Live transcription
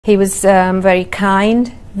He was very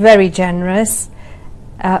kind, very generous,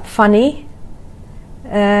 funny,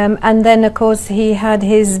 and then of course he had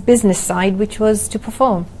his business side, which was to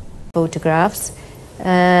perform. Photographs,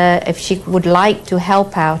 if she would like to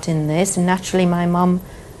help out in this, and naturally my mum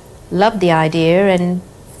loved the idea and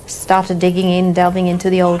started digging in, delving into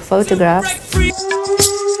the old photographs.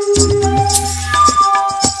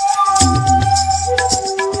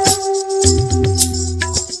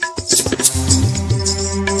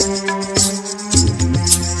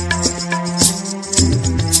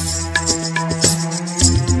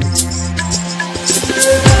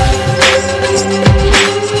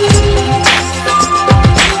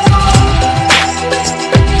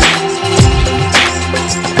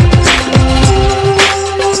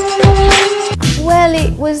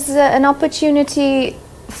 It was an opportunity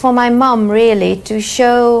for my mum really to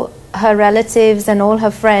show her relatives and all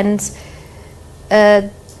her friends,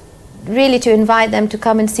 really to invite them to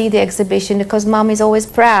come and see the exhibition, because mum is always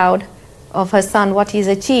proud of her son, what he's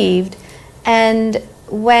achieved. And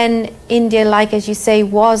when India, like as you say,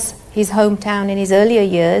 was his hometown in his earlier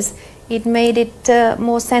years, it made it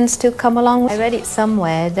more sense to come along. I read it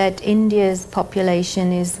somewhere that India's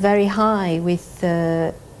population is very high with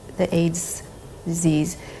the AIDS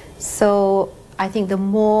disease. So I think the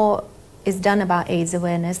more is done about AIDS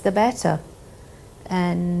awareness, the better.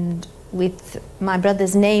 And with my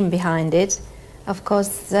brother's name behind it, of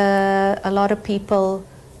course, a lot of people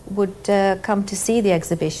would come to see the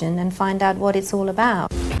exhibition and find out what it's all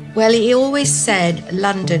about. Well, he always said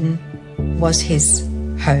London was his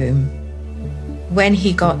home. When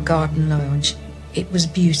he got Garden Lodge, it was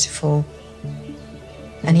beautiful.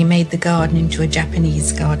 And he made the garden into a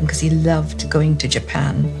Japanese garden because he loved going to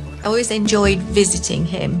Japan. I always enjoyed visiting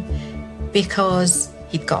him because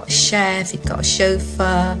he'd got a chef, he'd got a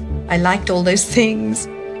chauffeur. I liked all those things.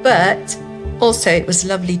 But also it was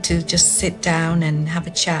lovely to just sit down and have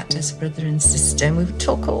a chat as a brother and sister. And we would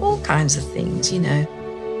talk all kinds of things, you know.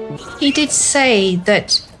 He did say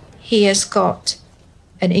that he has got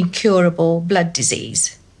an incurable blood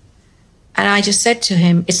disease. And I just said to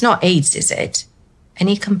him, it's not AIDS, is it? And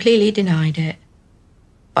he completely denied it.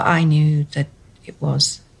 But I knew that it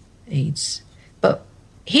was AIDS. But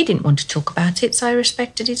he didn't want to talk about it, so I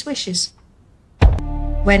respected his wishes.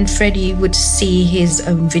 When Freddie would see his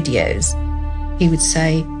own videos, he would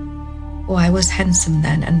say, oh, I was handsome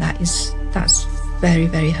then, and that's very,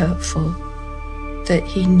 very hurtful. That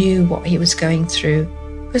he knew what he was going through.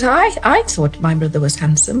 Because I thought my brother was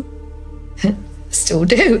handsome. Still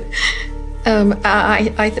do.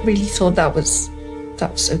 I really thought that was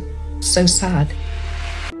so sad.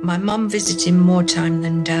 My mum visited him more time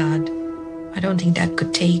than Dad. I don't think Dad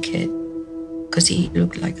could take it because he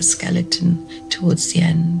looked like a skeleton towards the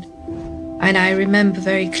end. And I remember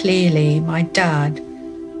very clearly my dad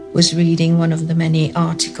was reading one of the many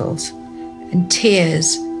articles and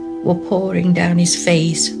tears were pouring down his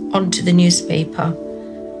face onto the newspaper.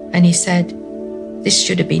 And he said, this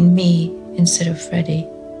should have been me instead of Freddie.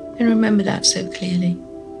 I remember that so clearly.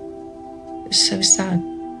 It was so sad.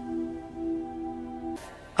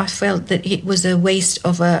 I felt that it was a waste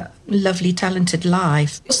of a lovely, talented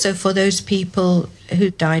life. Also for those people who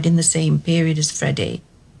died in the same period as Freddie,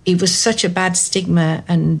 it was such a bad stigma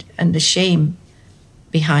and a shame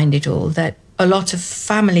behind it all that a lot of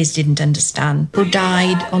families didn't understand. People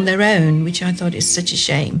died on their own, which I thought is such a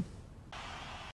shame.